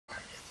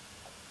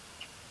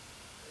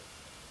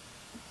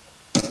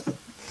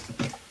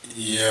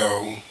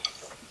Yo,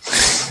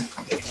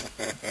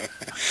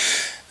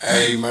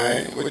 hey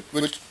man, what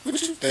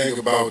you think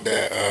about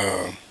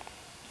that?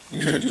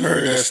 You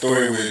heard that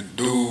story with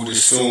dude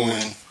is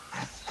suing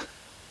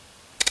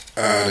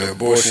the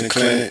abortion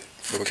clinic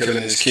for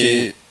killing his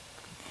kid?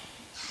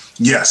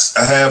 Yes,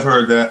 I have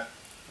heard that.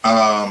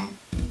 I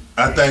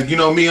think,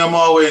 me, I'm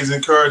always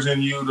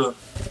encouraging you to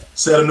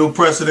set a new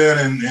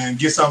precedent and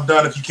get something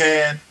done if you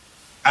can.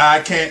 I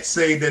can't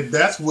say that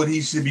that's what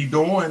he should be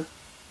doing,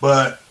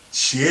 but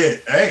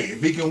shit, hey,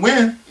 if he can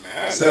win,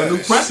 Man, set a new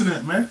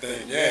precedent, man.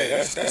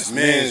 Yeah, that's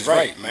men's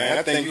right, man.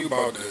 I think you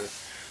about to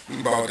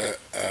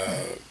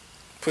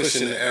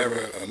pushing the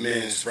era of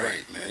men's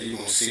right, man. You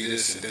gonna see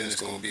this, and then it's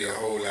gonna be a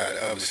whole lot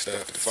of other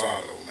stuff to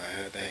follow,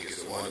 man. I think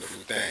it's a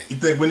wonderful thing. You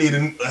think we need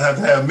to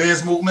have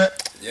men's movement?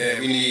 Yeah,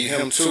 we need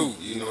him too.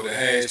 You know, the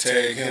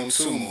hashtag him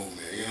too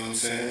movement. You know what I'm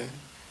saying?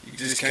 You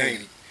just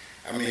can't.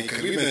 I mean,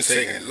 because we've been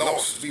taking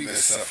losses. We've been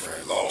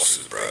suffering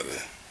losses,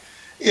 brother.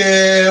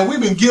 Yeah,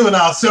 we've been giving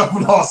ourselves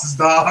losses,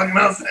 dog. You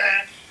know what I'm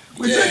saying?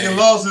 We're taking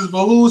losses,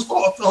 but whose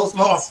fault those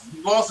losses?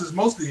 Losses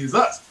mostly is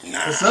us.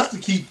 Nah. It's us to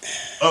keep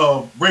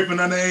raping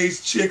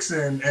underage chicks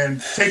and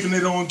taping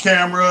it on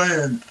camera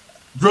and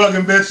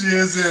drugging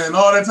bitches and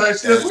all that type of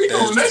shit. We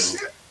doing that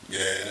shit.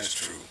 Yeah, that's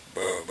true.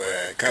 But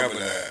a couple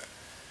of,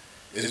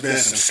 it's been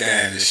some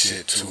scandalous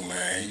shit too,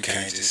 man. You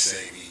can't just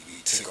say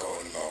we took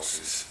all the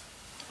losses.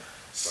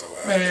 So,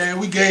 man,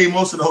 we gave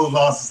most of those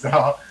losses,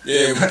 dog.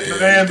 Yeah, we did.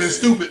 Man been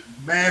stupid.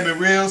 Man been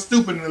real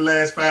stupid in the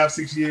last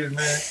 5-6 years,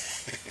 man.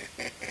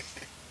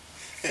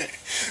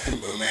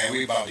 But man,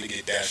 we about to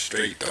get that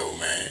straight though,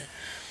 man.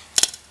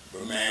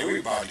 But man, we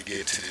about to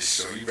get to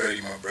this show. You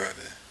ready, my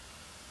brother?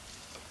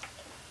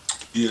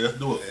 Yeah, let's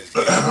do it.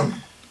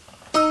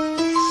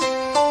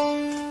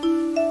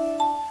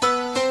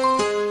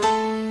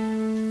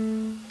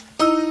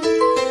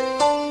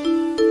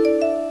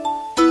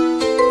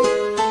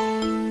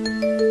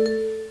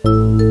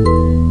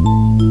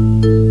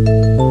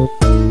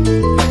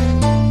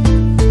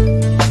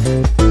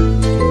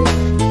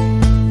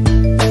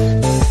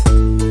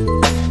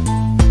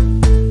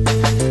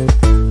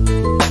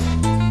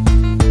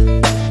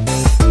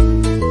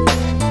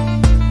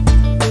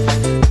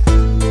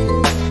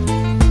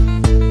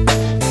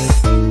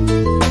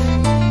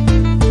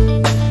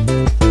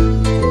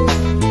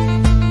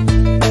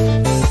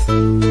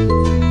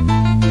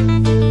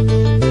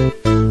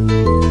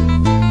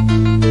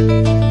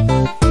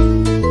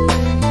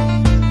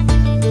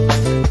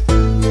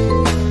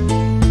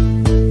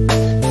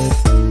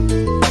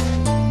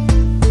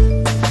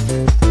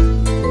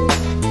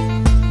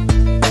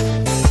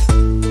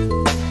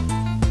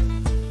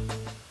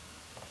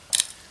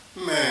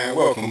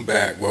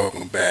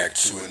 Welcome back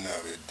to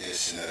another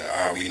edition of the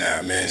Are We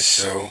Not Men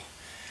show.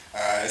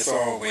 As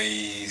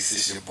always,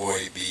 it's your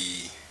boy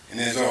B, and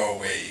as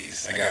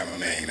always, I got my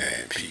main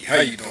man P.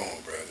 How you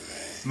doing, brother,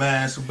 man?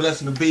 Man, it's a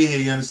blessing to be here,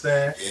 you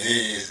understand? It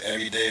is.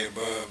 Every day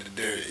above the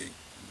dirty.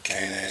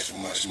 Can't ask for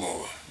much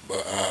more.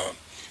 But,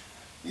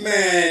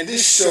 man,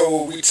 this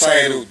show we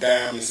titled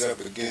Diamonds Up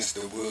Against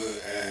the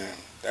Wood, and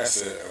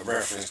that's a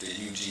reference to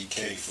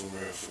UGK for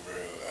real.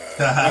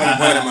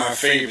 One of my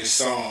favorite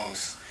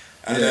songs.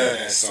 I love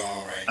that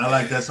song right there. I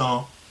like that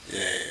song.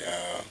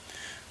 Yeah,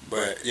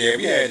 but yeah,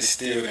 we had to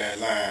steal that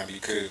line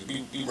because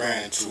we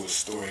ran into a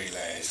story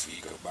last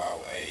week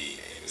about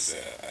it was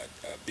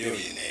a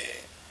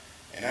billionaire,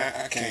 and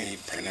I can't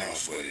even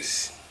pronounce what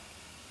his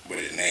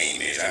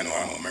name is. I know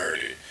I'm a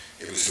murder.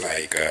 It was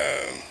like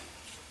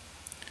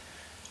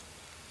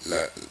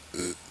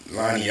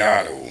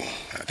Laniato.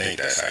 I think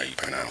that's how you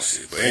pronounce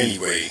it. But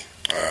anyway,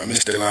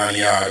 Mr.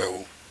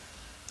 Laniato.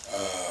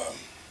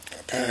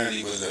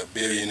 Apparently was a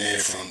billionaire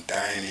from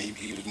diamond.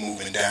 He was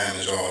moving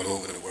diamonds all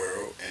over the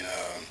world,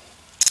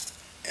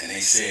 and they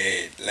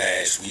said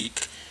last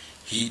week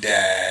he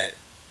died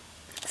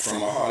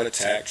from a heart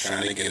attack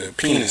trying to get a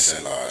penis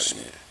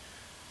enlargement,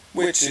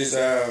 which is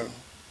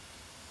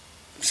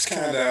it's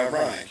kind of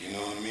ironic, you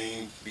know what I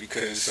mean?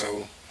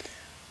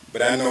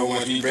 But I know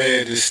once we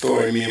read this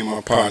story, me and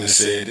my partner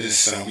said this is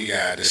something we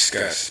gotta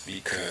discuss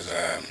because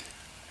I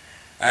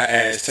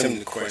asked him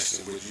the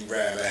question: would you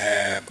rather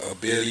have $1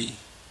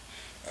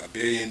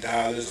 billion,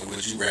 or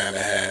would you rather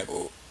have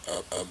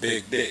a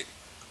big dick?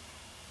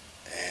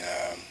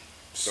 And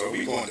so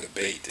we're going to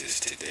debate this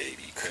today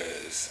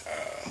because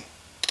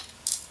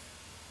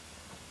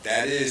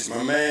that is,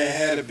 my man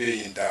had $1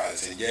 billion,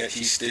 and yet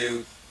he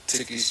still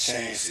took his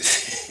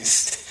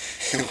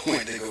chances and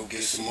went to go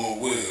get some more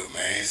wood,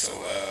 man.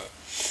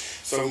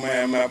 So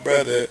man, my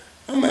brother,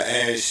 I'm gonna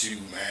ask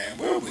you, man,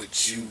 what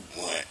would you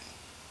want?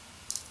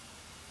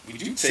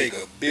 Would you take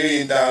 $1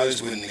 billion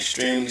with an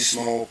extremely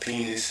small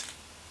penis,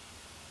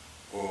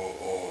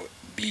 or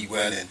be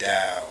well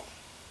endowed?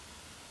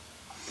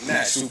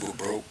 Not super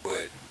broke,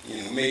 but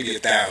maybe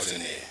 1,000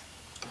 there.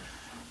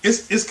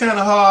 It's kind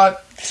of hard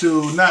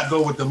to not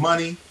go with the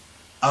money.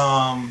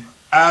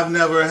 I've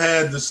never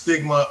had the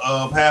stigma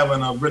of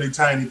having a really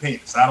tiny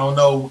penis. I don't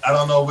know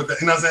what the,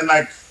 you know what I'm saying?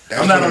 Like,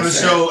 I'm not on the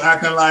show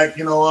acting like,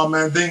 I'm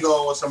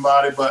Mandingo or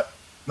somebody, but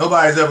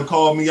Nobody's ever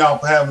called me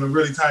out for having a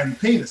really tiny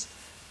penis.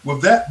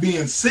 With that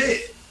being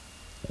said,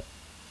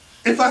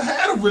 if I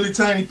had a really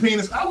tiny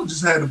penis, I would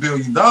just have $1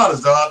 billion,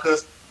 dog,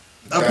 because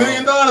 $1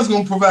 billion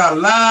gonna provide a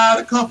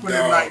lot of comfort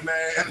at night,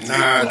 man.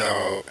 Nah,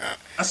 dog.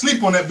 I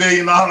sleep on that $1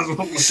 billion.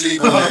 You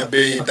sleep on that $1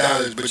 billion,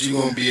 but you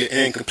gonna be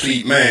an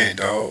incomplete man,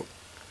 dog.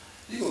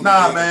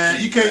 Nah,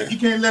 man, you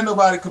can't let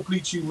nobody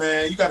complete you,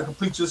 man. You gotta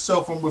complete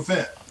yourself from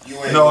within.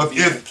 You ain't gonna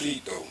be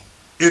complete though.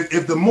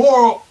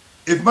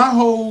 If my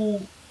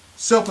whole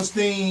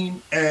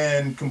self-esteem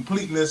and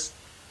completeness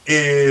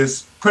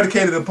is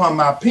predicated upon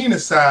my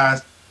penis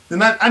size,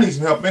 then I need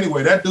some help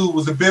anyway. That dude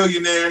was a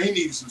billionaire. He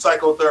needed some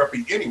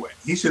psychotherapy anyway.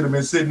 He should have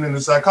been sitting in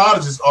the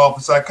psychiatrist's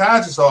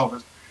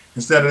office,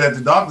 instead of at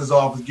the doctor's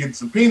office getting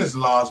some penis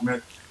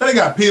enlargement. They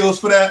got pills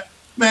for that.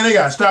 Man, they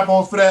got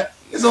strap-ons for that.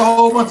 There's a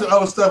whole bunch of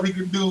other stuff he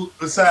can do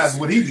besides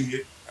what he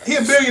did. He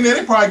a billionaire.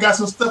 They probably got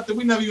some stuff that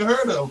we never even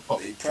heard of before.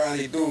 They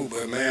probably do,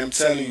 but man, I'm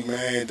telling you,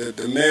 man,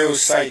 the male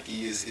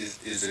psyche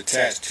is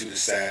attached to the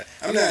side.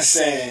 I'm not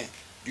saying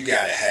you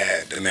gotta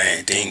have the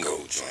Mandingo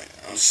joint.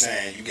 I'm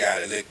saying you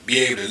gotta be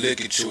able to look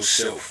at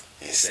yourself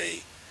and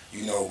say,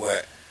 you know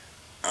what,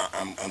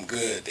 I'm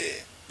good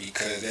there.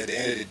 Because at the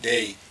end of the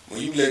day, when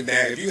you look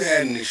down, if you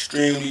had an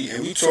extremely,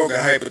 and we talking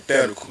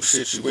hypothetical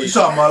situation. You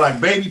talking about like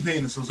baby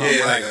penis or something?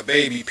 Yeah, like a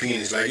baby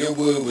penis. Like your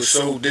word was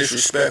so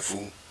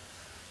disrespectful,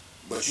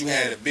 but you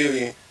had $1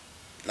 billion.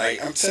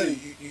 Like I'm telling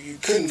you, you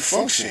couldn't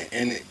function.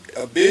 And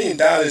 $1 billion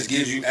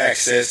gives you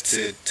access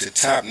to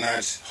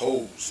top-notch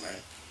hoes,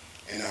 man.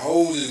 And the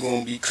hoes is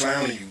gonna be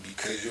clowning you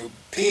because your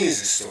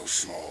penis is so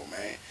small,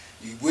 man.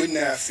 You would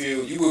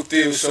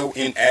feel so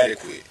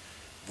inadequate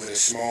with a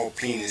small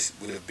penis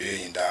with $1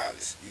 billion.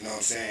 You know what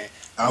I'm saying?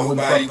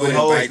 Nobody would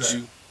invite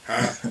you.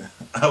 Huh?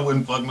 I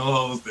wouldn't fuck no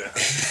hoes there.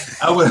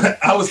 I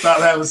would stop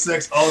having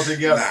sex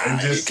altogether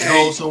and just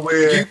go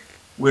somewhere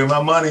where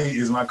my money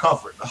is my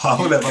comfort. I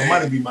would let my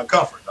money be my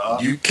comfort,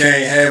 dog. You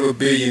can't have $1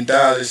 billion.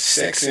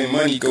 Sex and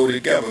money go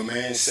together,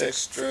 man.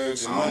 Sex,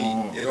 drugs, and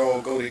money, it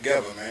all go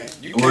together, man.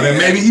 Well, then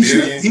maybe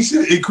he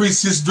should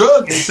increase his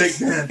drug intake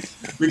then,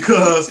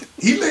 because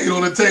he laid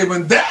on the table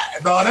and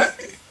died, dog.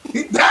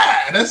 He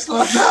died. That's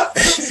fucked up.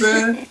 You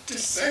know what I'm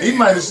saying? He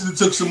might have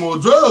took some more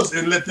drugs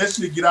and let that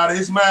shit get out of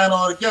his mind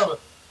altogether.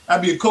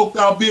 I'd be a coked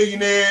out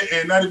billionaire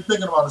and not even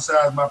thinking about the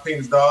size of my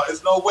penis, dog.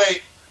 There's no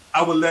way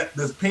I would let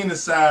this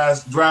penis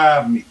size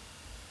drive me.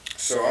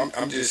 So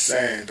I'm just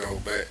saying though,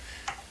 but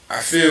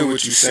I feel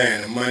what you're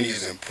saying. The money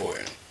is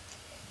important.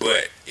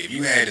 But if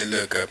you had to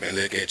look up and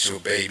look at your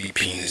baby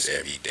penis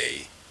every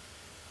day,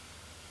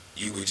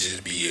 you would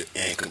just be an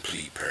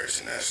incomplete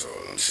person. That's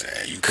all I'm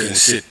saying. You couldn't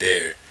sit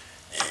there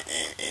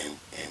and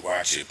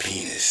watch your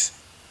penis.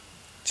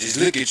 Just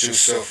look at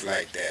yourself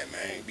like that,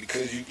 man.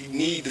 Because you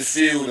need to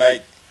feel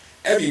like,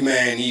 every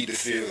man need to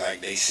feel like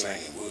they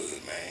slanging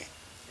wood, man.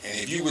 And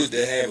if you was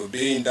to have $1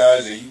 billion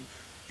and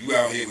you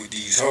out here with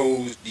these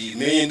hoes, these $1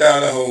 million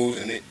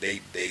hoes, and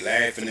they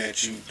laughing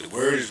at you, the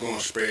word is going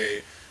to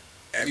spread.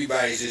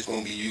 Everybody's just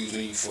going to be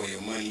using you for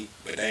your money,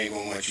 but they ain't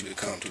going to want you to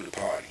come to the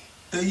party.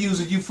 They're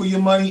using you for your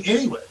money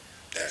anyway.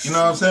 You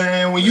know what I'm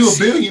saying? When you're a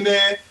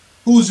billionaire,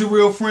 who's your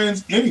real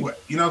friends anyway?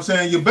 You know what I'm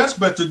saying? Your best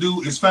bet to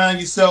do is find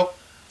yourself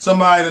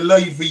somebody to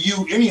love you for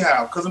you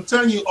anyhow. Because I'm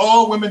telling you,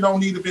 all women don't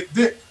need a big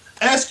dick.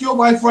 Ask your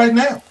wife right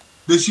now.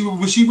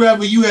 Would she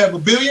rather you have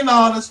 $1 billion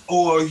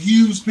or a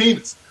huge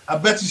penis? I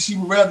bet you she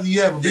would rather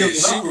you have $1 billion.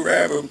 She would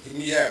rather,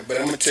 yeah, but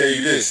I'm going to tell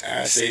you this.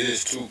 I say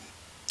this too.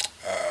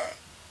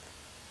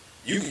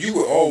 You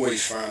will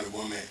always find a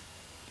woman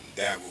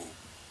that will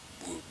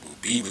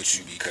be with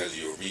you because of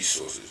your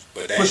resources.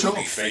 But that ain't going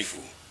to be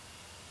faithful.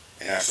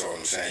 And that's all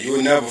I'm saying. You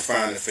will never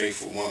find a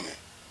faithful woman.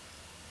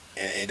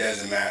 And it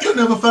doesn't matter. You'll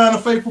never find a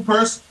faithful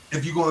person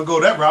if you're going to go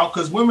that route,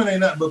 because women ain't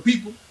nothing but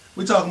people.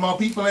 We talking about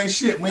people ain't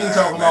shit. We ain't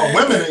talking about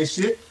women ain't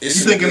shit. You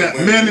thinking that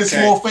men is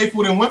more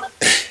faithful than women?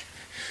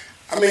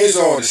 I mean, it's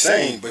all the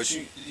same, but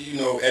you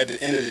know, at the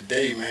end of the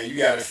day, man, you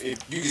gotta. If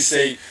you can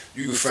say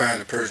you can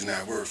find a person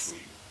that works for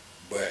you,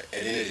 but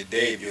at the end of the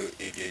day,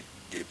 if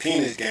your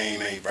penis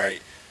game ain't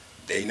right,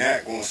 they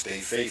not gonna stay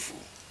faithful.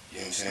 You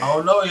know what I'm saying? I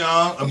don't know,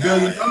 y'all. $1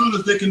 billion,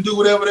 they can do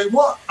whatever they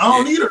want. I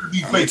don't need her to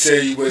be faithful.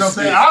 Tell you what I'm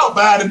saying? I'll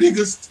buy the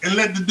niggas and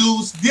let the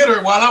dudes get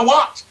her while I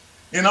watch.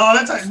 And all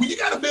that time. When you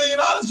got $1 billion,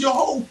 your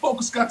whole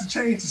focus got to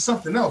change to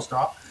something else,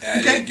 dog.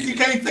 You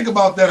can't think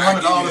about that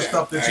 $100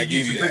 stuff that you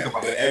used to think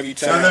about. But every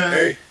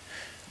time,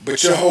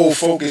 but your whole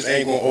focus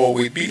ain't gonna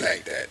always be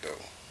like that, though.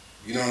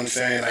 You know what I'm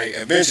saying? Like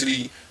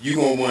eventually, you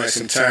gonna want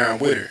some time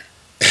with her.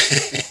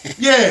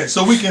 Yeah,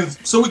 so we can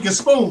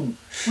spoon.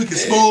 We can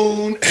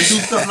spoon and do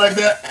stuff like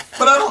that.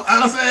 But I'm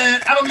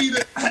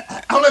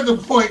at the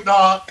point,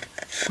 dog,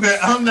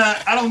 that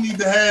I don't need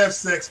to have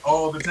sex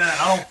all the time.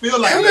 I don't feel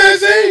like I'm not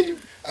saying.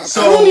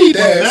 So with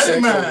that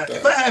in mind,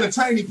 if I had a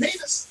tiny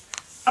penis,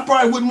 I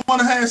probably wouldn't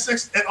want to have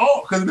sex at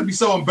all because it'd be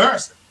so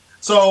embarrassing.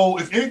 So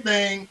if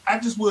anything,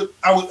 I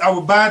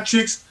would buy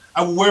chicks,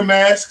 I would wear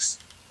masks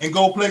and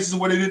go places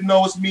where they didn't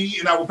know it's me,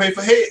 and I would pay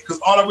for head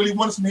because all I really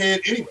want is some head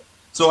anyway.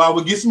 So I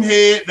would get some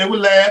head, they would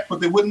laugh, but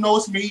they wouldn't know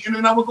it's me, and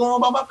then I would go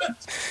on about my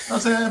business. You know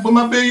what I'm saying? But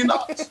my $1 billion.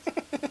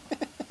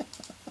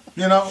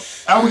 You know,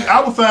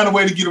 I would find a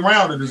way to get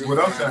around it, is what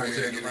I'm trying to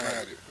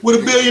say.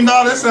 With $1 billion,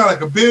 that sounds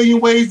like a billion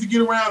ways to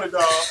get around it,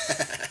 dog.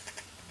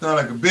 Sound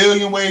like a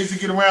billion ways to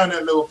get around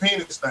that little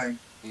penis thing.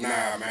 Nah,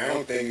 man, I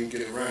don't think you can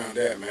get around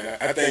that, man.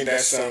 I think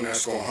that's something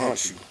that's gonna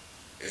haunt you.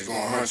 It's gonna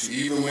haunt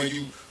you. Even when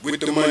you with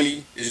the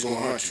money, it's gonna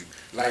haunt you.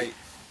 Like,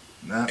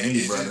 not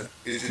me, brother.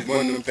 It's just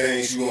one of them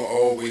things you gonna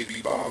always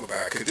be bothered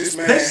about. Cause this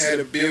man had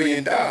 $1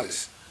 billion.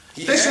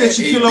 They said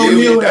Shaquille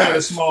O'Neal had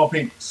a small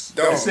penis.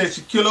 Dog. They said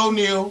Shaquille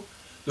O'Neal,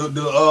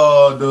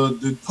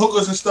 the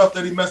hookers and stuff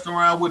that he messed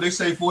around with, they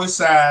say for his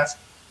size,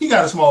 he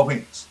got a small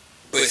penis.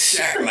 But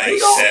Shaq like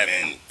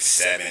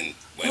seven.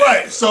 Whatever.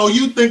 Right. So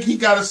you think he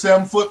got a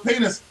 7-foot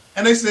penis,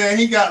 and they saying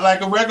he got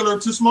like a regular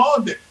to small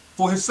dick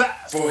for his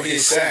size. For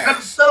his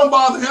size. That don't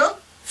bother him.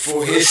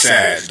 For his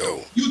size,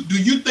 though.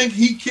 Do you think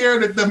he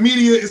cared that the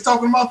media is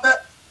talking about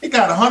that? He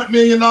got $100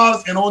 million,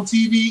 and on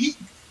TV,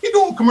 he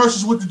doing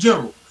commercials with the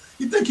general.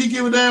 You think he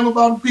give a damn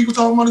about people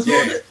talking about his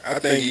little dick? I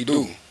think he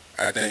do.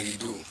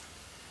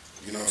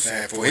 You know what I'm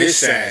saying? For his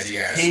size, he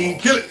got. He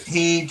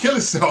ain't kill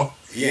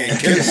himself. He ain't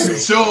kill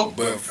himself.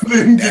 But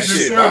that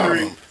shit bothered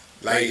him.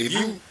 Like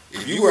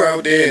if you were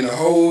out there and the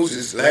hoes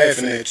is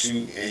laughing at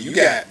you, and you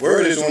got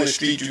word is on the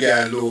street, you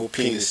got a little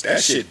penis,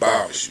 that shit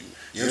bothers you.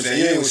 You know what I'm saying?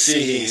 You ain't gonna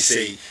sit here and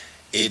say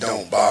it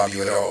don't bother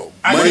you at all.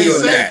 I can't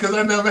say it because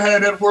I never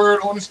had that word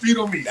on the street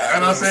on me. You know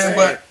what I'm saying?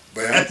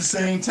 But at the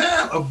same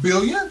time, $1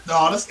 billion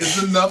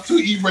is enough to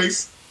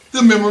erase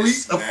the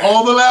memories of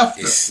all the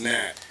laughter. It's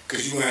not.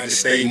 Because you have to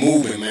stay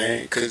moving,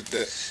 man. Because the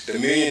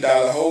 $1 million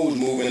hoes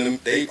moving, them,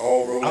 they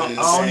all rolling in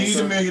the same I don't need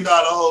the $1 million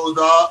hoes,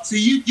 dog.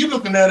 See, you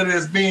looking at it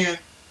as being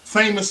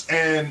famous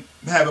and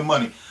having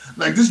money.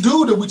 Like this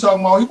dude that we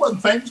talking about, he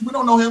wasn't famous. We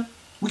don't know him.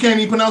 We can't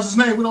even pronounce his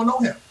name. We don't know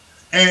him.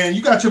 And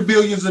you got your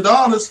billions of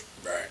dollars.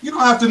 Right. You don't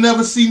have to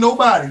never see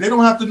nobody. They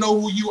don't have to know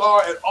who you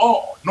are at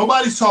all.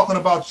 Nobody's talking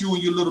about you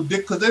and your little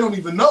dick because they don't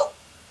even know.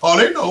 All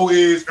they know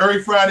is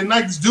every Friday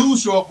night, this dude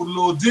show up with a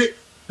little dick,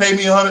 pay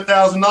me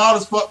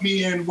 $100,000, fuck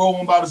me, and roll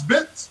on about his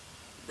business.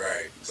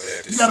 Right.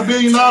 But you got $1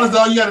 billion,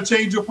 dog. You got to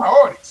change your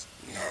priorities.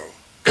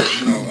 No.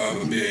 You know other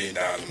 $1 billion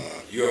man.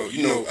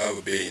 You know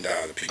other $1 billion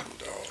people,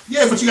 dog.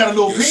 Yeah, but you got a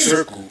little penis.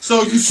 Circle.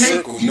 So you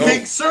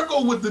can't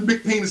circle with the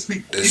big penis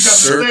people. You got to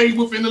stay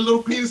within the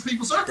little penis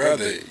people circle.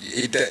 Brother,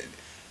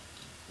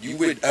 you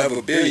with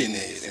other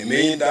billionaires and $1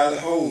 million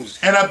hoes.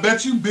 And I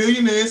bet you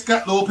billionaires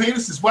got little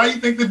penises. Why do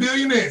you think they're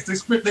billionaires? They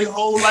spent their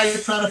whole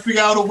life trying to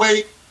figure out a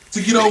way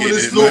to get over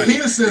this little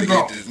penis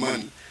syndrome. Get this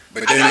money.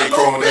 But then they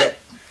called up.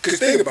 Because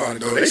think about it,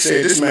 though. They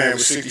said this man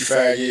was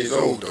 65 years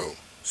old, though.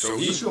 So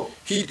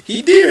he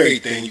did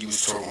everything he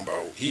was talking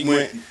about. He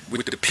went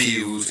with the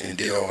pills and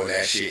did all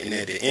that shit. And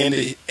at the end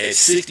at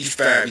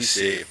 65, he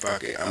said,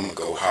 fuck it, I'm going to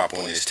go hop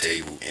on this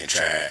table and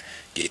try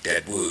get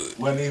that wood.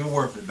 Wasn't even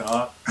worth it,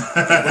 dog.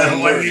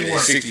 Wasn't worth it at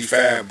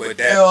 65, but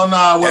that, hell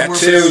nah, that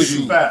tells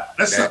you,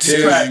 that's that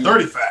tells you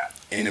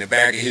 35. In the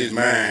back of his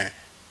mind,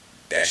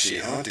 that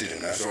shit haunted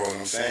him. That's all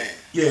I'm saying.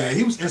 Yeah,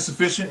 he was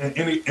insufficient and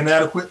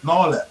inadequate and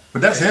all that.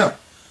 But that's him.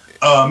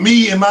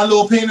 Me and my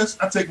little penis,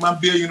 I take my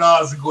 $1 billion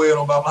and go ahead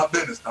on about my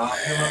business, dog.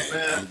 You know what I'm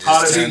saying?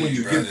 Holiday when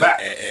you get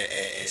back.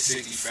 At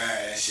 65,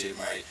 that shit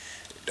might.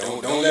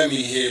 Don't let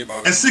me hear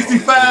about. At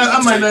 65,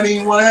 I might not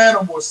even want to have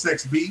no more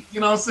sex, B. You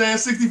know what I'm saying?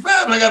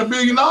 65, and I got $1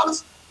 billion. Nah,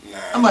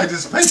 I might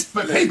just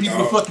pay people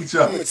to fuck each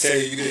other. I'm gonna tell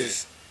you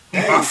this. They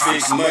ain't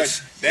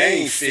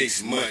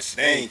fixed much.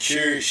 They ain't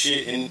cured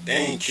shit, and they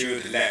ain't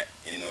cured a lot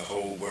in the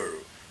whole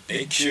world.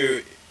 They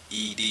cured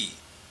ED.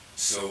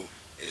 So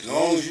as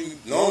long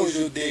as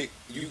your dick,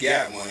 you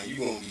got one, you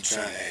gonna be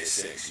trying to have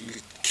sex. You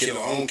can kill.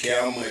 I don't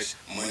care how much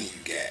money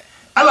you got.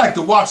 I like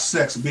to watch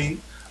sex, B.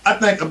 I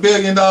think $1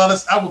 billion,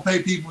 I would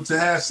pay people to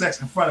have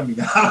sex in front of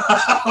me.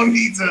 I don't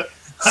need to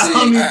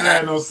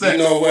have no sex.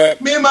 You know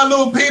what? Me and my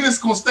little penis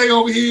gonna stay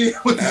over here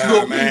with this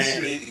little penis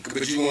shit.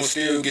 But you gonna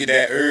still get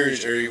that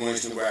urge every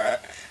once in a while.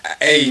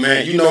 Hey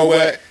man, you know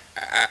what?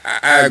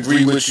 I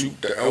agree with you.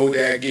 The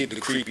older I get, the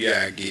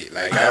creepier I get.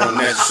 Like I don't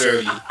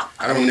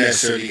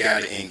necessarily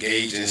gotta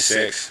engage in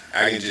sex.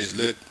 I can just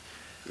look.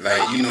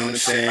 Like, you know what I'm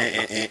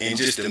saying? And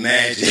just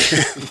imagine.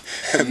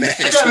 You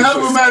got a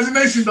hell of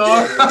imagination,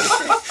 dog.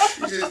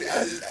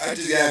 I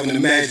just have an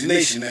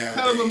imagination now.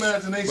 Hell of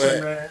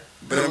imagination, man.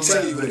 But I'm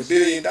telling you, with $1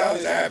 billion,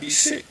 I'd be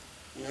sick.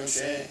 You know what I'm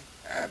saying?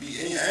 I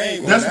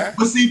ain't gonna lie.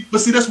 But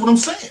see, that's what I'm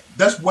saying.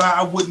 That's why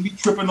I wouldn't be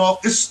tripping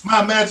off. It's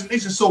my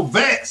imagination so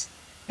vast.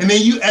 And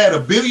then you add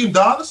 $1 billion to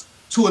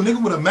a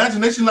nigga with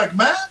imagination like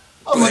mine?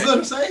 Oh my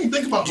goodness, I ain't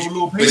think about no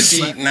little penis.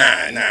 But see,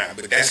 nah.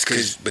 But that's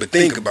because. But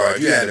think about it.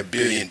 If you had $1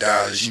 billion,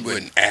 you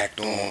wouldn't act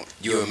on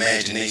your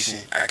imagination.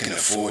 I can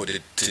afford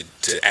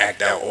to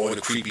act out all the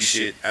creepy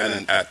shit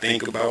I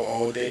think about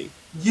all day.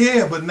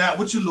 Yeah, but not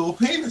with your little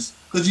penis.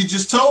 Because you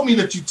just told me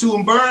that you're too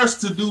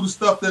embarrassed to do the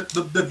stuff that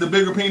the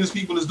bigger penis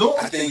people is doing.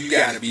 I think you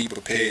got to be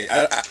prepared.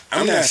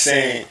 I'm not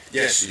saying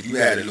yes.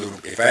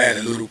 If I had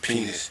a little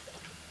penis,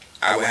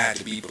 I would have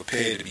to be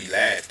prepared to be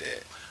laughed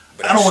at.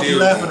 But I don't want you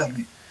laughing gonna, at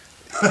me.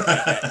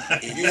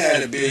 if you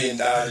had $1 billion,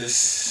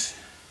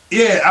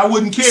 Yeah, I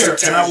wouldn't care, and I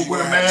sometimes would you wear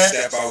a gonna have to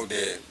mask. step out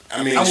there.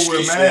 I mean, I the would wear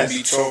a streets gonna be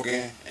mask.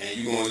 talking, and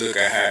you gonna look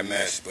a hot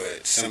mess.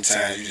 But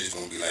sometimes you just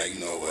gonna be like, you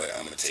know what?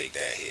 I'm gonna take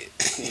that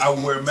hit. I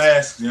would wear a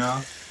mask, you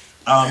know.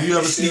 Man, You they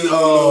ever see still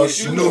gonna know it's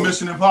the you new though.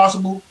 Mission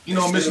Impossible? You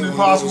They know Mission still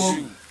gonna know it's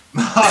Impossible? you.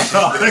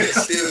 No, They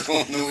still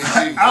gonna know it's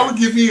you. I would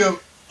give me a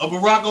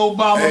Barack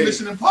Obama Hey.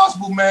 Mission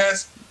Impossible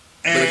mask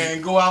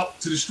and go out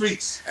to the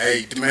streets.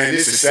 Hey, man,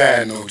 this is a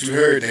side note. You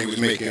heard they was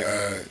making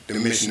the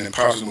Mission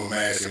Impossible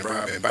mask and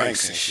robbing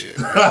banks and shit.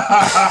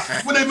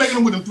 Right? What they making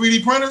them with them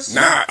 3D printers?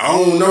 Nah, I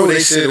don't know.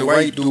 They said a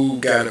white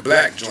dude got a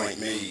black joint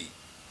made,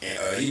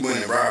 and he went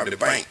and robbed the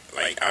bank,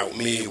 like out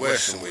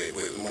Midwestern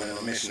with one of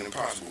the Mission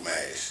Impossible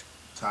masks.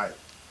 Tight.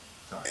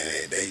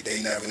 And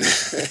they never,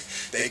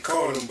 they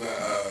called him,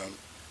 but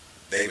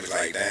they was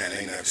like, damn,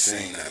 they never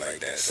seen nothing like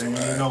that. So, You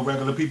know,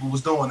 regular people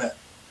was doing that.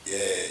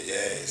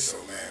 yeah. So,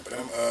 man,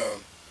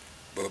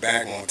 but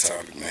back on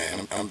topic,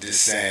 man. I'm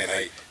just saying,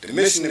 like, the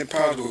Mission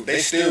Impossible, they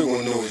still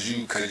gonna know it's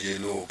you because of your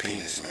little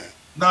penis, man.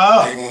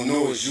 Nah, They gonna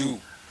know it's you.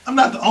 I'm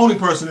not the only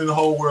person in the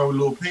whole world with a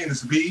little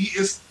penis.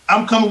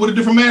 I'm coming with a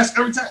different mask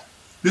every time.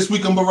 This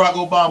week I'm Barack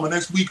Obama.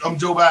 Next week I'm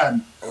Joe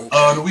Biden.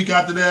 Okay. The week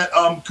after that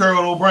I'm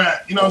Carol O'Brien.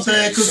 You know what I'm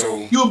saying? Because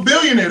so- you're a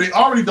billionaire. They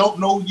already don't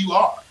know who you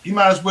are. You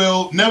might as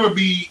well never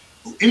be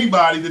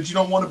anybody that you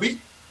don't want to be.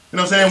 You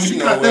know what I'm saying? But When you you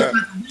know got that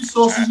what? type of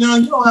resources,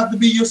 young, you don't have to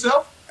be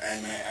yourself.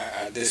 Hey, man,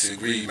 I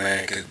disagree,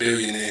 man, because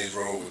billionaires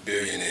roll with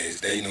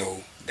billionaires. They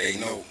know. You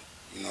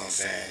know what I'm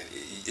saying?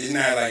 It's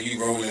not like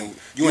you rolling,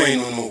 you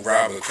ain't on no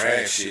Robert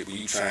Kraft shit where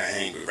you trying to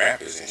hang with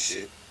rappers and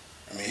shit.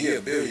 I mean, he a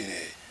billionaire.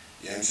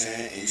 You know what I'm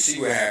saying? And you see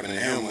what happened to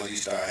him when he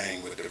started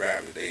hanging with the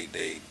rappers. They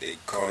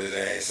called his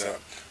ass up.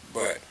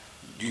 But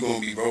you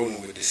going to be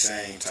rolling with the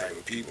same type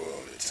of people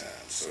all the time.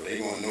 So they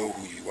going to know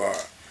who you are.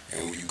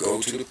 And when you go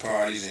to the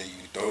parties and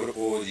you throw the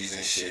orgies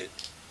and shit,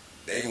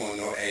 they going to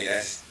know, hey,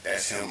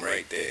 that's him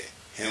right there.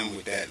 Him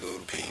with that little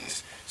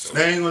penis. So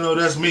They ain't gonna know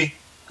that's me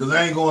because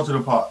I ain't going to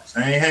the parties.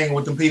 I ain't hanging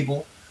with them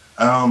people.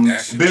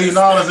 That's- $1 billion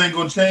that's- ain't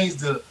gonna change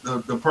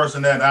the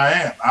person that I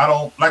am. I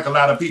don't like a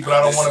lot of people.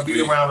 I don't want to be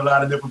disagree. around a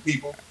lot of different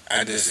people.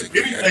 I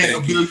disagree. If I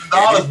anything, think $1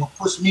 billion will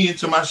push me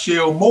into my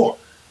shell more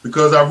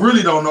because I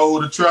really don't know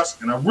who to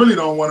trust and I really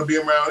don't want to be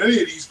around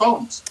any of these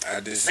phonies. I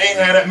They disagree. ain't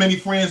had that many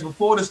friends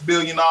before this $1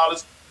 billion.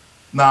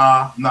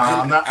 Nah,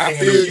 I'm not I hanging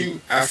feel with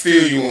you. I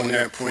feel you on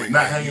that point.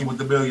 Not man. hanging with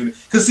the billionaire.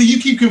 Because see, you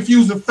keep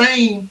confusing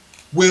fame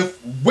with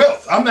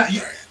wealth. I'm not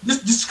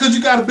just because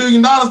you got $1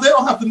 billion, they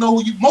don't have to know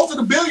who you. Most of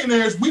the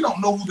billionaires, we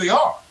don't know who they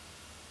are.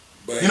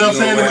 But You know what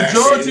I'm saying? The I say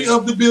majority this,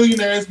 of the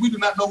billionaires, we do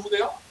not know who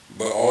they are.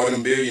 But all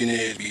them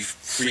billionaires be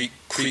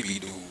creepy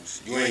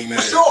dudes. You ain't For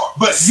mad. sure.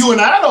 But you and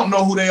I don't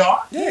know who they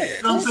are. Yeah.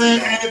 You know what I'm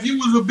saying? And if you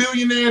was a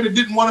billionaire that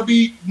didn't want to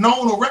be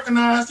known or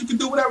recognized, you could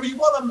do whatever you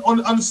want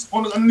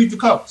underneath the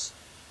covers.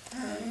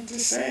 I'm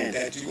just saying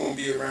that you won't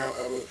be around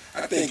other.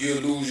 I think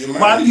you'll lose your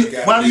mind. Why do you- if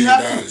got why $1 do you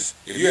billion have to? dollars.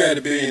 If you had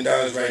 $1 billion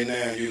right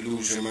now, you'd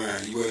lose your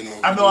mind. You wouldn't know.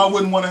 I know I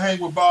wouldn't want to hang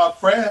with Bob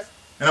Kraft,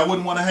 and I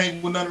wouldn't want to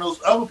hang with none of those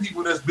other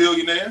people that's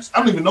billionaires. I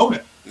don't even know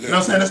them. You know what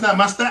I'm saying? That's not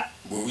my style.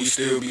 Will we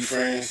still be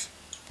friends?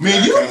 Me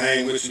and I you. come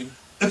hang with you.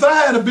 If I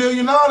had $1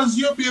 billion,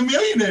 you'd be a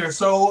millionaire.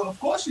 So of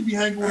course you'd be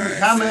hanging with me.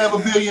 How to have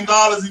 $1 billion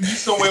and you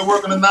somewhere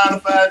working a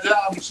 9-to-5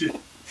 job and shit.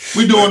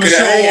 We doing the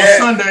show on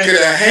Sunday.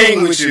 Could I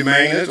hang with you,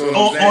 man? That's what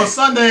I'm saying. On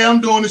Sunday, I'm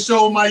doing the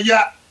show on my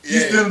yacht. You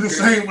Yeah, still in the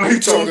same we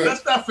place. talking-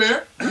 That's not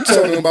fair. I'm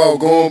talking about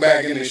going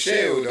back in the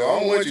shell, though. I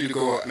don't want you to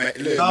go, man.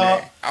 Look,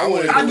 man. I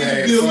want to go I get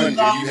have $1 fun billion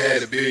if you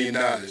had $1 billion.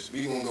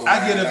 We gonna go.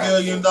 I get ride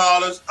 $1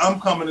 out. billion.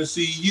 I'm coming to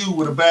see you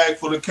with a bag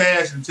full of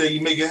cash until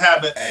you make it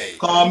happen. Hey.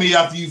 Call me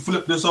after you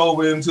flip this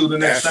over into the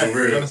next That's thing. for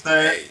real. You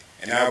understand? Hey,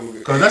 and I would,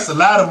 Because that's a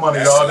lot of money,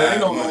 That's y'all. a That lot ain't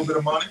no of little money. bit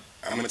of money.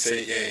 I'm gonna tell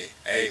you,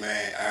 hey,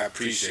 man, I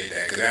appreciate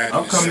that. Cause I do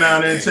I'm the coming same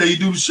down there and thing. tell you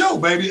do the show,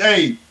 baby.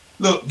 Hey,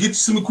 look, get you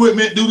some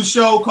equipment, do the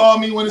show. Call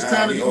me when it's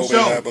time to we do the open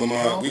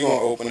show. up we gonna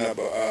open up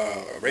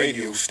a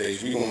radio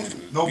station. We gonna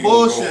No we gonna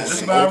bullshit. go on That's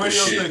some about open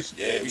radio shit. station.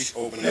 Yeah,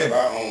 we open up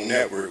our own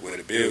network with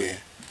 $1 billion.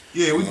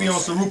 Yeah, we be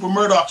on some Rupert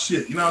Murdoch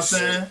shit. You know what I'm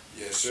saying?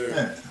 Yes, sir.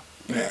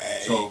 Yeah. Yeah,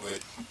 hey, So- but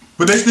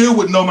But they still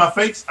wouldn't know my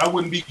face. I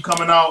wouldn't be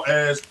coming out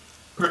as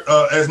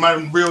my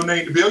real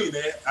name, the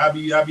billionaire. I'd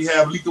be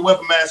having Lethal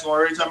Weapon mask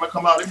on every time I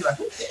come out. They'd be like,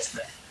 "Who is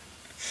that?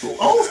 Who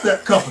owns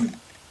that company?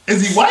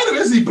 Is he white or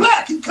is he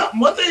black?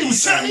 One day he he's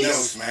was something Chinese.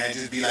 else, man.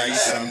 Just be like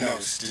he's something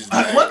else. Just be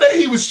like, One day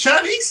he was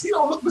Chinese. He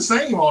don't look the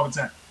same all the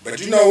time. But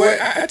you know what?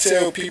 I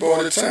tell people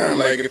all the time,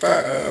 like, if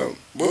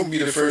what would be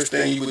the first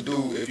thing you would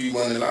do if you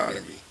won the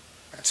lottery?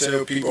 I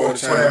tell people all the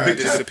time, that I big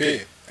check?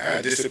 disappear.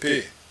 I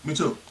disappear. Me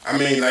too. I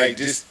mean, like,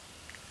 just,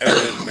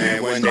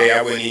 man, one day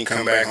I wouldn't even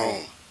come back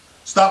home.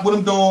 Stop what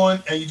I'm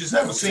doing, and you just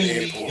haven't Go to the seen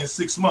me airport. in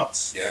 6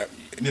 months Yeah.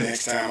 Yeah.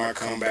 Next time I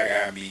come back,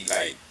 I'll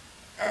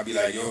be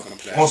like your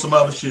complexion. on some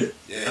other shit.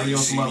 Yeah, I'll be you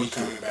on see some other me shit.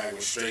 coming back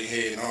with straight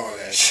head and all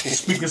that shit.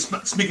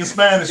 Speaking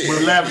Spanish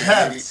with lavish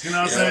habits. You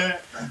know what I'm saying?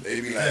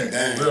 They be like, Yeah,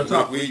 damn, real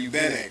talk. where you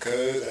been at,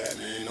 cuz?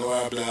 Man, no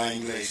habla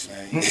English,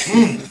 man.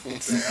 Mm-mm. I'm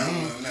saying, I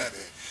don't know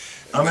nothing.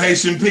 I'm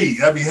Haitian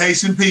P. I be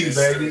Haitian P, Yes,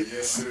 baby. sir.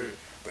 Yes, sir.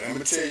 But I'm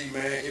gonna tell you,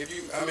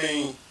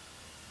 man.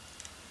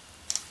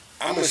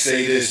 I'm gonna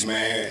say this,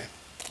 man.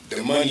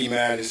 The money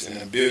matters, and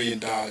 $1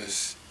 billion.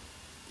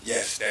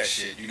 Yes, that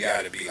shit. You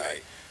gotta be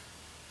like,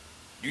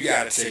 you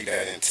gotta take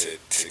that into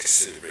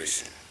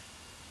consideration.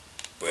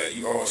 But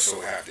you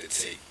also have to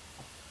take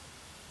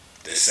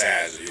the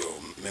size of your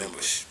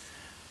members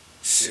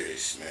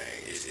serious, man.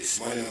 It's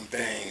one of them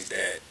things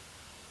that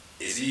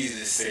it's easy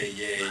to say,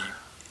 yeah,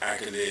 I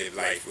could live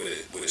life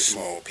with a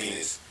small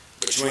penis,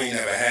 but you ain't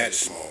never had a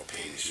small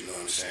penis, you know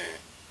what I'm saying?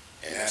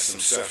 And that's some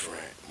suffering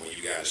when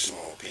you got a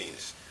small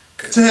penis.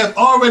 To have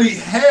already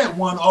had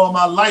one all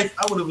my life,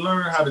 I would have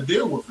learned how to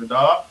deal with it,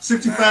 dog.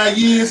 65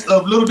 years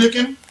of little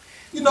dicking,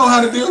 you know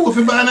how to deal with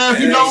it by now. If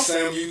you don't,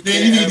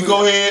 then you need to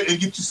go ahead and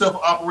get yourself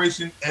an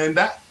operation and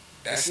die.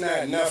 That's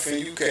not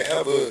nothing you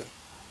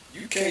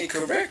can't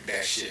correct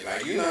that shit.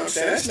 Like, you know what I'm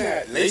saying? That's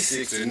not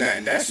LASIK or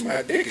nothing. That's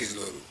my dick is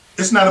little.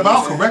 It's not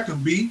about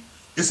correcting, B.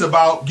 It's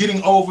about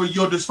getting over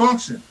your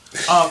dysfunction.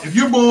 If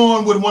you're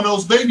born with one of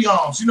those baby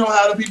arms, you know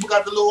how the people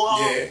got the little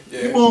arm?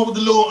 Yeah. You're born with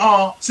the little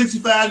arm.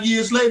 65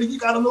 years later, you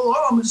got a little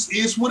arm. It just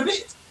is what it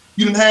is.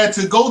 You didn't have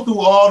to go through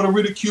all the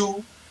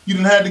ridicule. You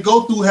didn't have to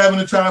go through having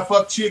to try to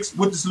fuck chicks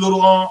with this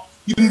little arm.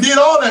 You done did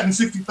all that in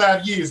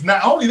 65 years.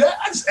 Not only that,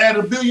 I just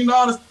added $1 billion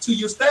to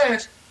your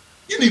stash.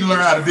 You need to learn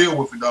how to deal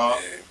with it, dog.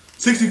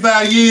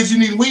 65 years,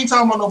 we ain't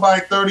talking about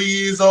nobody 30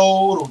 years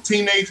old or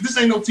teenage. This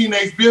ain't no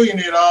teenage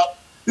billionaire, dog.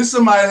 This is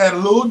somebody that had a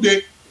little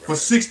dick for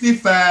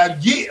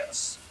 65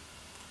 years.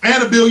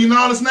 And $1 billion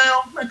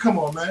now? Man, come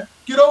on, man.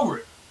 Get over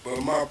it.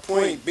 But my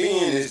point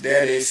being is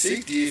that at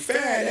 65,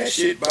 that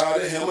shit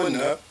bothered him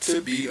enough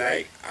to be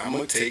like, I'm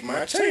going to take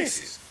my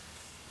chances.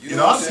 You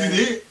know what I'm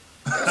saying?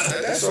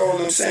 That's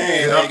all I'm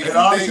saying. Like, if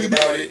you think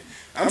about it,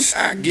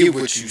 I get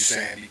what you're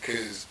saying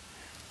because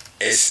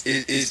it's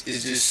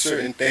just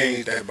certain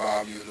things that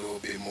bother you a little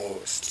bit more.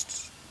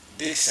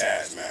 Dick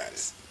size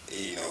matters.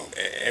 You know,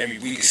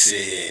 we can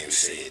sit here and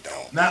say it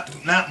don't.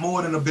 Not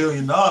more than $1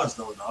 billion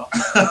though, dog.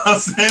 I'm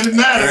saying it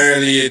matters.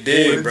 Apparently it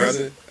did,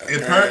 brother.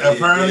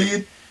 Apparently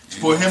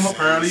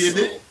it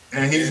did.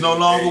 And he's no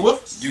longer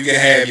with us. You can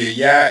have your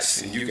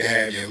yachts and you can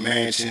have your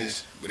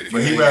mansions, but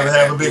he'd rather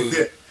have a big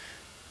dick.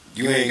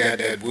 You ain't got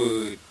that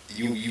wood.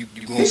 You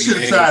gonna he should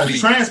have tried to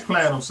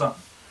transplant or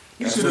something.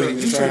 That's what he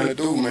was trying to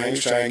do, man. He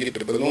was trying to get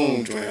the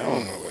balloon joint. I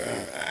don't know.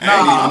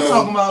 I'm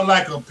talking about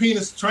like a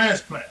penis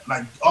transplant,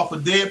 like off a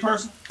dead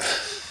person.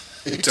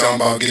 You talking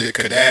about get a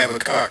cadaver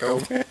cock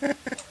over?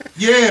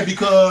 Yeah,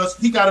 because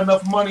he got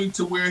enough money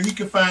to where he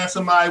can find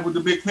somebody with the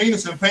big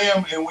penis and pay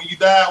him, and when you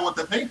die with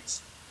the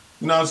penis,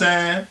 you know what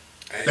I'm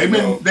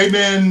saying? They've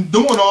been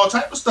doing all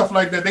type of stuff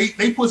like that.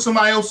 They put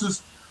somebody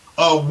else's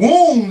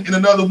womb in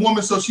another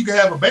woman so she can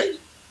have a baby.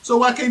 So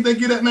why can't they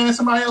get that man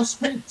somebody else's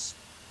penis?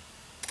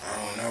 I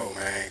don't know,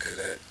 man,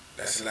 because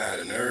that's a lot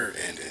of nerve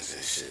endings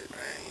and shit, man.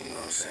 You know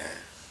what I'm saying?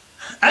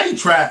 I ain't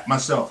tried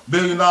myself. $1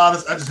 billion, I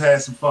just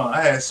had some fun.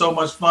 I had so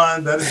much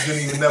fun that I just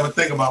didn't even never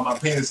think about my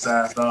penis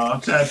size, dog.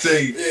 I'm trying to tell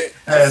you. Yeah,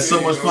 I had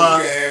so much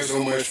fun. You had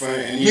so much fun.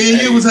 And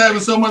you was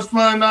having so much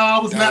fun,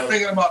 dog. I was not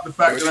thinking about the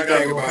fact that I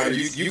got about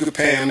it, you could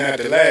pay him not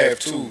to laugh,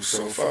 too,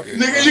 so fuck it.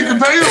 Nigga, you can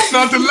pay him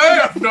not to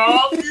laugh,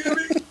 dog. You hear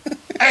me?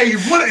 Hey,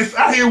 if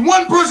I hear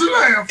one person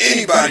laugh,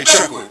 anybody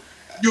chuckle,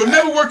 you'll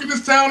never work in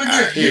this town again.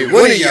 I hear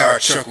one of y'all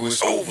chuckle,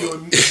 it's over.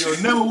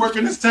 You'll never work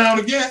in this town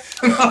again.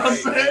 You know what I'm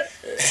saying?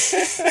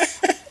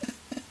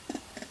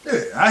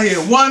 Yeah, I hear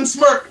one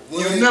smirk.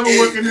 You'll never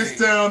work in this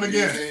town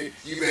again.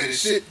 You better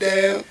sit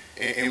down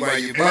and while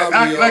you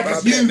bother me like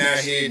off, I better not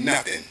hear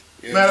nothing.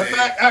 You know Matter of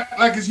fact, act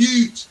like it's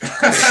huge.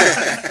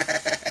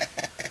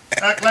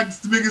 Act like it's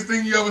the biggest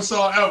thing you ever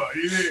saw ever.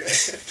 You hear?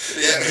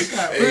 Yeah, they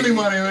got really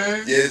money,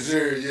 man. Yes,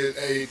 sir. Yes,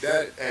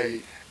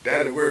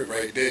 that'll work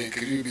right there.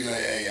 Cause you be like,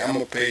 hey, I'm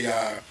gonna pay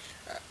y'all.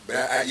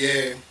 But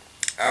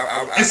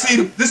and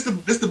see, this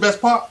the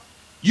best part.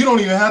 You don't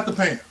even have to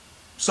pay him.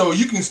 So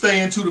you can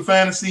stay into the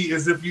fantasy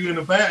as if you in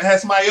the fantasy. Have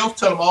somebody else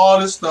tell them all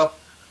this stuff.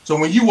 So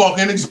when you walk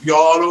in, it just be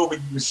all over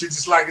you. Shit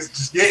just like it's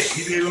just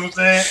you know what I'm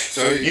saying?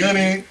 So you know what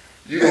I mean?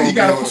 You gonna be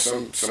on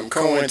some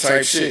Cohen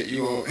type shit.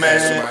 You gonna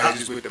have somebody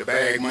just with the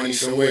bag money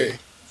somewhere.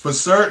 For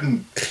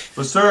certain.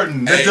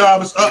 That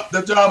job is up.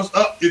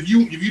 If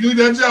you do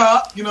that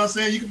job, you know what I'm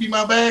saying, you can be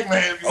my bag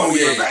man. Oh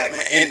yeah, man.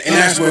 And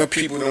that's what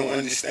people don't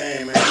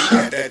understand, man. You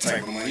got that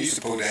type of money. You're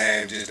supposed to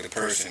have just a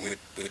person with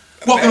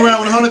walking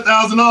around with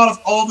 $100,000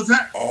 all the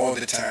time. All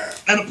the time.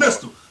 And a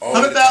pistol.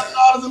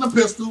 $100,000 in a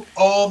pistol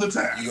all the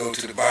time. You go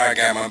to the bar, I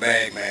got my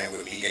bag man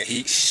with me.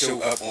 He show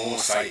up on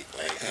site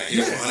like,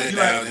 here's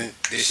 100,000.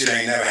 This shit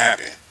ain't never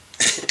happened.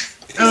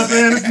 You know what I'm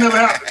saying? This never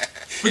happened.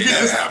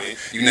 Forget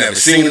this. You never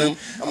seen him.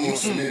 I'm on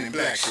some Men in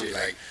Black shit.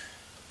 Like,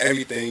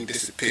 everything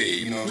disappeared.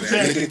 You know what I'm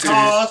saying? Changing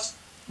cars.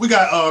 We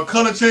got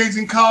color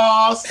changing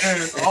cars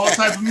and all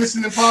type of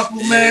Mission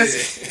Impossible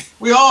masks.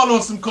 We all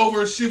on some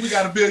covert shit. We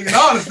got $1 billion,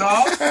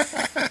 dog.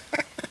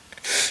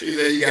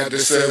 You got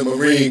this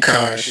Marine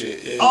car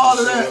shit. Yeah, all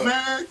of that,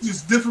 man.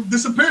 Just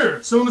disappear.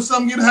 As soon as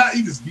something get hot,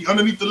 you just be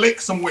underneath the lake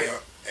somewhere.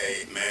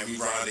 Hey, man, we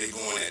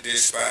rendezvousing at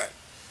this spot.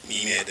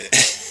 Meet me at the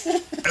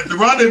at the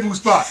rendezvous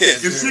spot.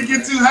 Yes, If sir, shit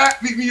get too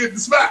hot, meet me at the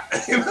spot.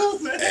 You know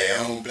what I'm saying? Hey,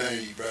 I don't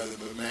blame you, brother,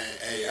 but man,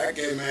 hey, I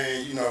get,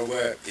 man, you know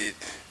what?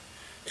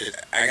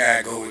 I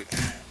gotta go with.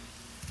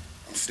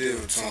 I'm still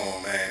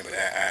torn, man, but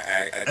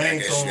I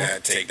guess you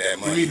gotta take that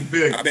You money. need a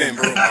big. I've been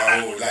broke my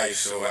whole life,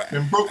 so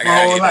Been broke I my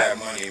gotta whole get life. that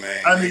money,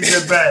 man. I need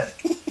that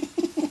bag.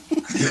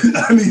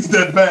 I need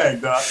that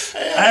bag, dog.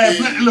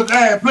 I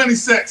had plenty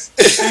sex.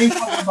 I ain't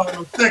talking about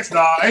no sex,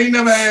 dog. I ain't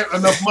never had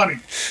enough money.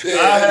 Yeah,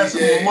 I had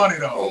some more money,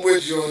 though. I'm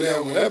with you on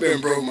that one. I've been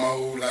broke my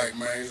whole life,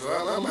 man, so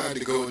I'm gonna have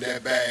to go with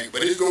that bag.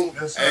 But it's gonna,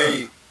 Yes, sir.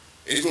 hey,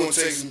 it's gonna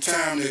take some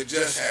time to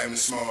adjust having a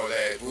small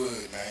ass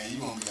wood, man. You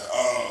gonna be like,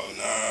 oh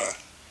nah.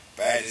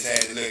 But I just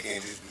had to look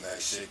and just be like,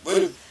 shit.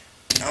 But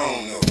I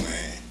don't know,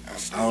 man.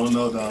 I don't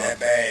know, dog. That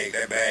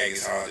bag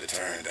is hard to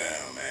turn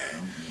down,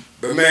 man.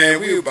 But man,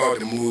 we about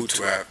to move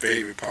to our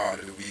favorite part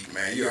of the week,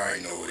 man. You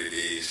already know what it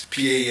is.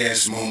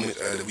 PAS moment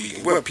of the week.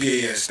 What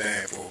PAS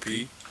stand for,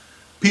 P?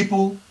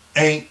 People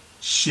ain't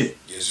shit.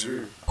 Yes,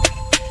 sir.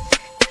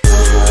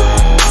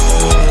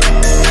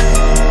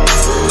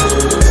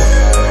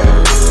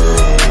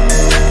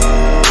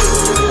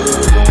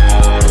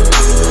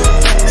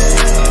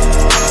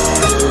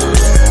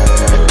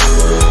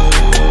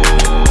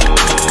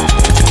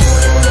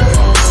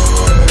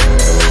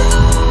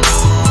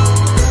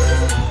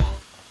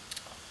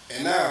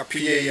 And now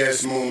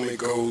PAS moment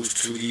goes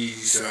to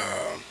these,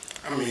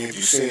 I mean, if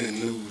you've seen the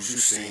news, you've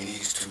seen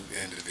these two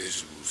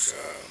individuals.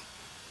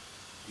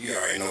 You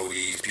already know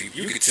these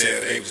people. You could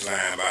tell they was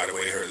lying by the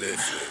way her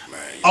lips looked,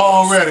 man. You know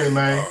Already,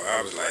 man. Oh,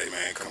 I was like,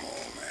 man, come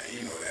on, man.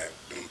 You know that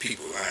them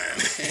people lying,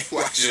 man.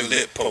 Watch your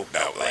lip poked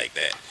out like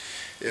that.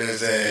 You know what I'm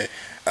saying?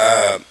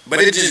 But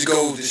it just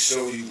goes to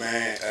show you,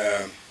 man,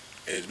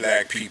 as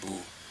black people,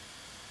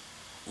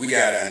 we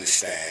gotta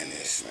understand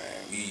this,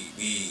 man.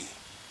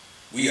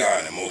 We are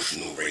an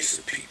emotional race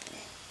of people.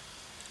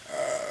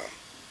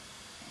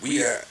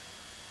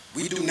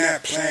 We do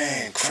not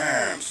plan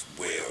crimes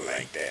well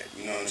like that.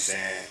 You know what I'm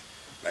saying?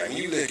 Like when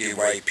you look at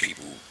white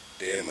people,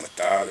 they're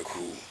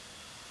methodical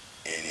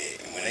in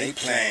it. And when they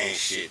plan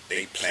shit,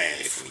 they plan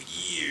it for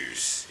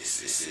years.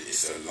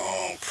 It's a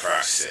long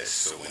process.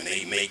 So when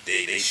they make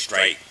they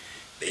strike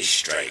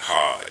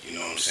hard. You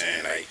know what I'm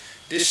saying? Like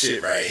this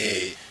shit right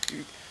here.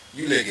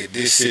 You look at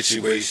this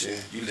situation.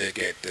 You look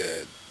at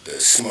the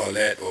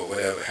Smollett or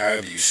whatever,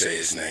 however you say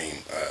his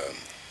name,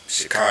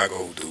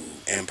 Chicago dude,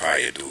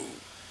 Empire dude.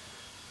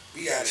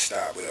 We gotta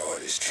stop with all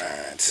this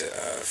trying to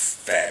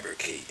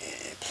fabricate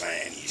and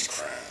plan these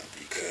crimes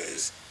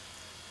because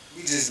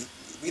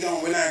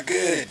we're not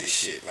good at this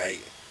shit.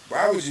 Like,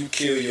 why would you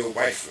kill your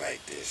wife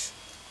like this?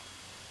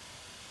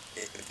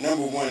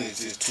 Number one, it's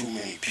just too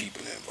many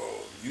people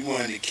involved. You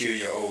wanted to kill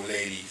your old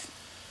lady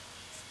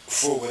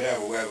for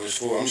whatever it's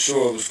for. I'm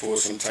sure it was for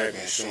some type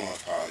of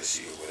insurance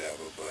policy or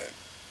whatever, but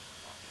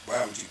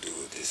why would you do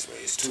it this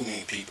way? It's too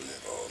many people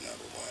involved,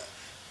 number one.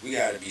 We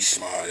gotta be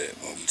smarter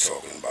when we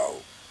talking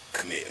about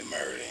committing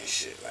murder and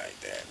shit like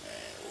that,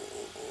 man.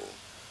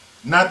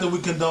 Not that we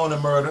condone the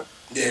murder.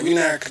 Yeah, we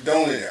not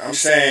condoning it. I'm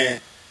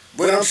saying,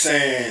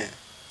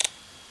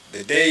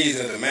 the days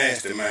of the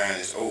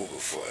mastermind is over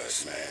for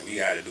us, man. We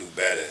gotta do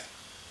better.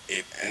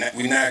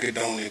 We're not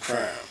condoning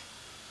crime.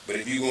 But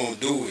if you gonna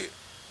do it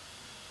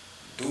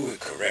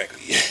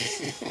correctly. You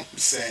know what I'm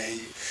saying?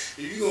 If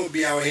you're gonna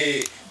be out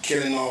here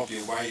killing off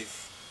your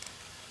wife,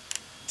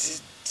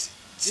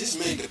 just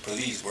make the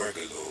police work a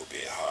little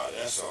bit harder.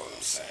 That's all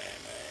I'm saying,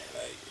 man.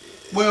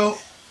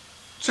 Well,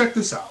 check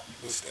this out.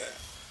 What's that?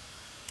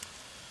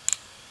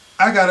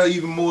 I got an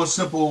even more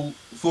simple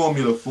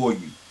formula for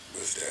you.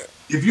 What's that?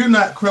 If you're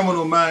not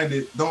criminal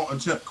minded, don't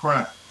attempt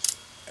crime.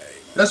 Hey,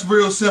 that's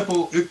real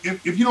simple.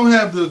 If you don't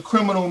have the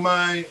criminal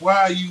mind,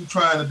 why are you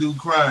trying to do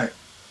crime?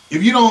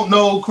 If you don't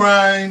know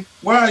crime,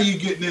 why are you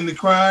getting into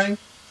crime?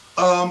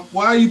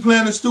 Why are you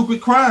planning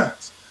stupid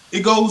crimes?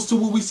 It goes to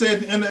what we say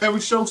at the end of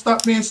every show,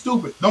 stop being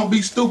stupid. Don't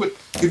be stupid.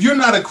 If you're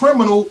not a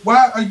criminal,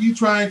 why are you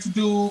trying to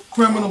do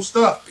criminal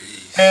stuff?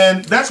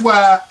 And that's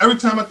why every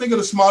time I think of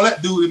the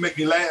Smollett dude, it make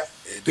me laugh.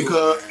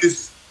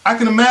 Because I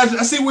can imagine,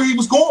 I see where he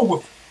was going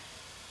with it.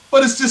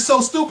 But it's just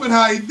so stupid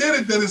how he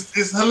did it that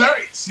it's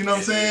hilarious. You know what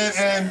I'm saying?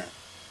 And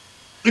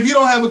if you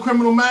don't have a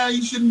criminal mind,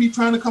 you shouldn't be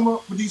trying to come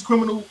up with these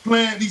criminal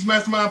plans, these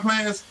mastermind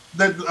plans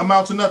that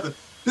amount to nothing.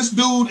 This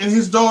dude and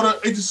his daughter,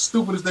 they just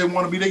stupid as they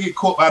want to be. They get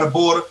caught by the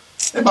border.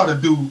 They about to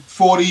do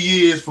 40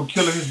 years for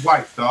killing his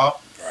wife, dog.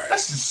 Right.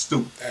 That's just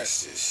stupid.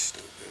 That's just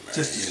stupid, man.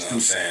 Just you know stupid. What I'm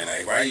saying?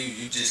 Like, why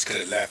you just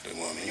could have left the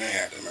woman. You ain't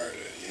have to murder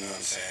her. You know what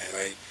I'm saying?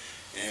 Like,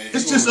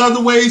 it's just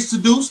other ways to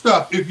do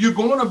stuff. If you're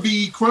going to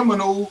be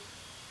criminal,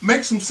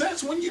 make some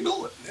sense when you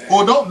do it. Yeah.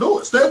 Or don't do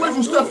it. Stay away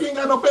from stuff you ain't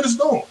got no business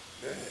doing.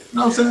 Yeah. You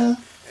know what I'm saying?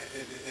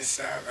 And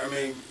stop. I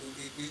mean,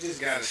 we just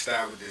got to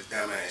stop with this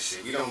dumbass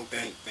shit. We don't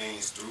think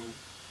things through.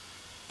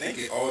 Think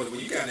it all the way.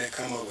 You got to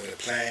come up with a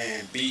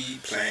plan B,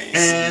 plan C.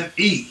 And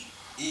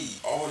E,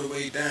 all the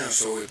way down.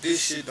 So if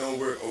this shit don't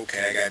work,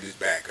 okay, I got this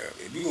backup.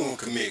 If you gonna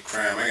commit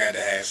crime, I got to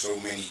have so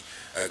many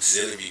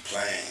auxiliary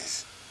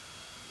plans.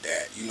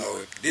 that, you know,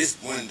 if this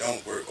one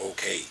don't work,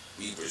 okay,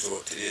 we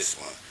resort to this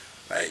one.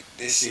 Like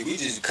this shit, we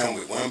just come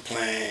with one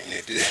plan, and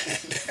if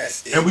this,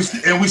 that's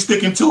it, and we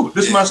sticking to it.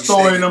 This is my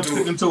story, and I'm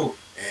sticking to it.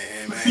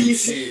 And man, you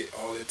see it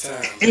all the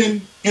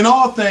time. In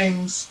all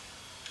things,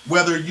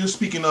 whether you're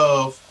speaking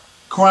of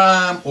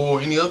crime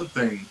or any other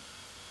thing,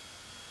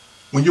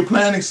 when you're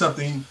planning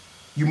something,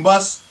 you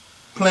must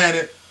plan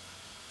it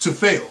to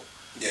fail.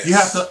 Yes.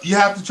 You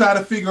have to try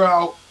to figure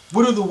out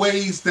what are the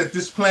ways that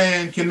this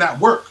plan cannot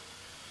work,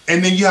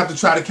 and then you have to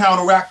try to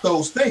counteract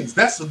those things.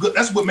 That's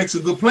what makes a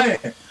good plan.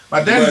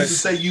 My dad used to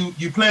say,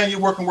 you plan your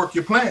work and work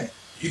your plan.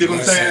 You dig what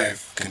I'm saying?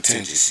 Have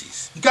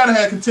contingencies. You gotta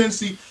have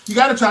contingency. You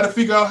gotta try to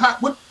figure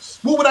out what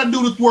would I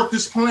do to work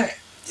this plan.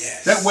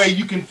 Yes. That way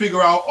you can figure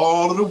out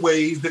all of the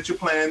ways that your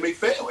plan may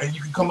fail, and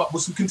you can come up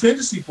with some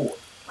contingency for it.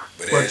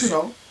 But you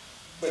know,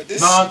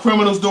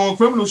 non-criminals doing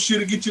criminal shit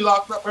will get you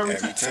locked up every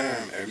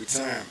time. Every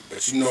time.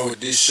 But you know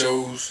what this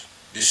shows?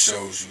 This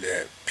shows you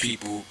that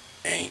people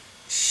ain't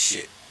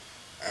shit.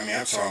 I mean,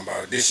 I'm talking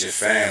about this your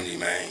family,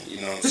 man.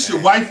 You know what I'm saying? This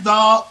your wife,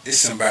 dog. This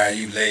somebody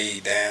you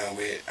laid down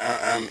with.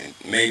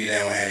 Maybe they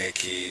don't have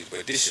kids,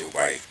 but this your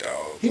wife,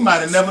 dog. He might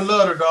have never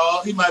loved her,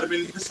 dog. He might have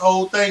been, this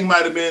whole thing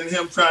might have been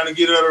him trying to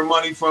get her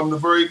money from the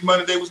very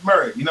money they was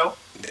married, you know?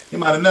 He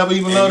might have never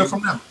even loved her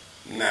from them.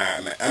 Nah,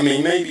 man. I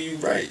mean, maybe you're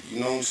right. You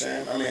know what I'm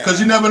saying? I mean,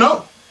 because you never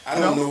know. I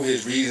don't know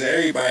his reasons.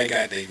 Everybody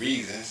got their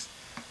reasons.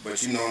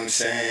 But you know what I'm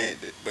saying?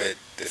 But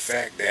the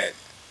fact that,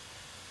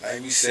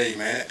 like we say,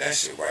 man,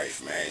 that's your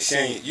wife,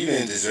 man. You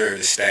didn't deserve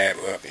to stab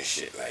her up and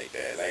shit like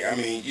that. Like, I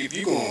mean, if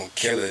you gonna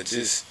kill her,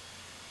 just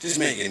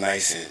make it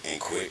nice and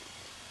quick.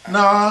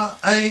 Nah,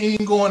 I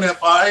ain't going that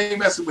far. I ain't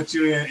messing with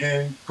you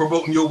and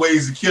promoting your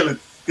ways of killing.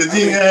 Because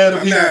you ain't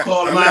had people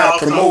calling my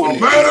house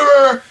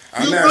murderer.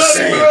 You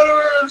bloody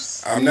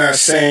murderers. I'm not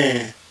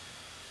saying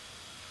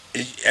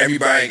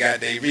everybody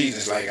got their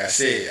reasons. Like I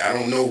said, I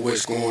don't know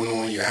what's going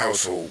on in your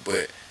household,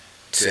 but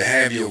to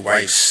have your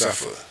wife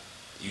suffer.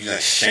 You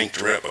done shanked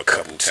her up a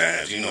couple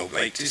times, you know,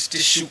 like just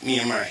shoot me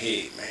in my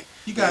head, man.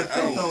 You gotta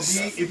think though,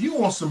 D, if you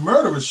want some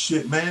murderous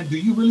shit, man, do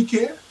you really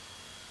care?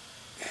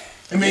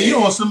 I mean, you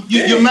want some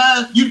your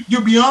mind, you're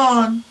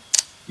beyond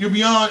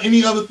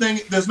any other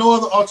thing. There's no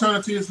other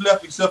alternatives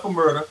left except for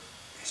murder.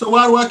 So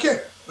why do I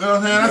care? You know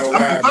what I'm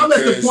saying? If I'm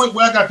at the point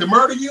where I got to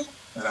murder you,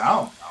 then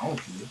I don't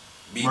care.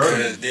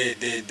 Because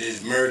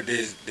there's murder,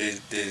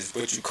 there's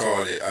what you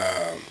call it,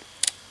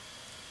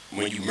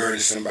 when you murder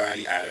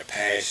somebody out of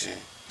passion.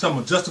 Talking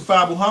about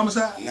justifiable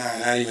homicide? Nah,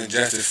 not even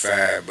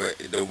justified, but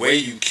the way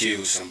you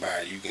kill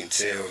somebody, you can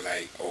tell,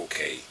 like,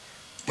 okay,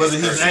 whether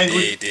he's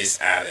angry, did this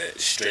out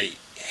of straight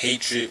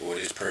hatred, or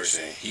this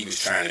person, he was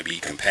trying to be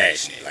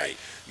compassionate. Like,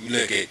 you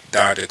look at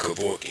Dr.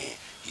 Kevorkian,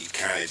 he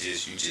kind of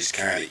you just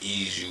kind of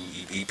ease you.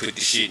 He put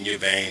the shit in your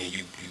vein, and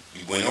you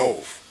went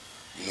off.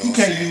 You know you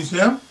can't use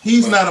him.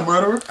 He's not a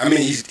murderer. I mean,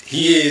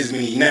 he is,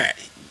 he's not.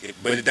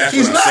 But that's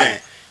what I'm saying.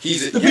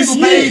 He's the people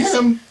paid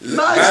him.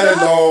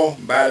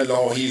 By the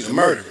law, he's a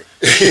murderer.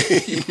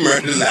 He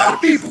murdered a lot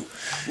of people.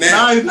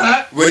 Now he's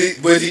not.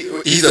 But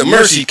he's a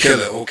mercy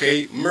killer,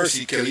 okay?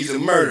 Mercy killer. He's a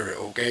murderer,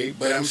 okay?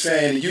 But I'm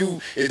saying to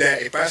you is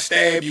that if I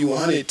stab you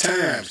 100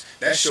 times,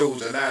 that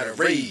shows a lot of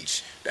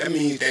rage. That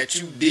means that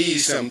you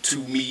did something to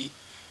me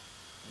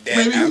that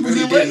I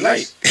really didn't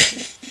like.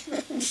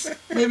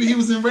 Maybe he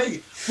was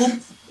enraged. Well,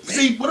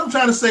 see, what I'm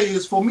trying to say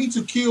is, for me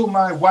to kill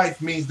my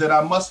wife means that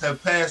I must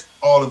have passed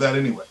all of that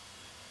anyway.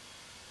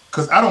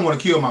 Because I don't want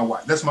to kill my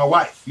wife. That's my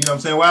wife. You know what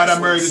I'm saying? Why did I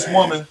marry this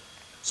woman?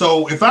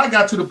 So if I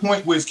got to the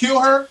point where it's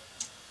kill her,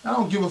 I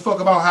don't give a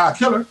fuck about how I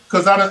kill her.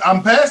 Because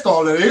I'm past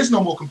all that. There is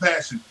no more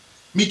compassion.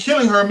 Me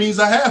killing her means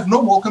I have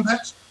no more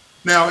compassion.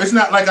 Now, it's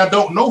not like I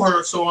don't know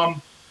her, so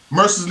I'm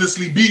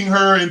mercilessly beating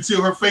her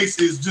until her face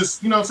is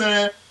just, you know what I'm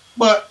saying?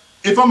 But if I'm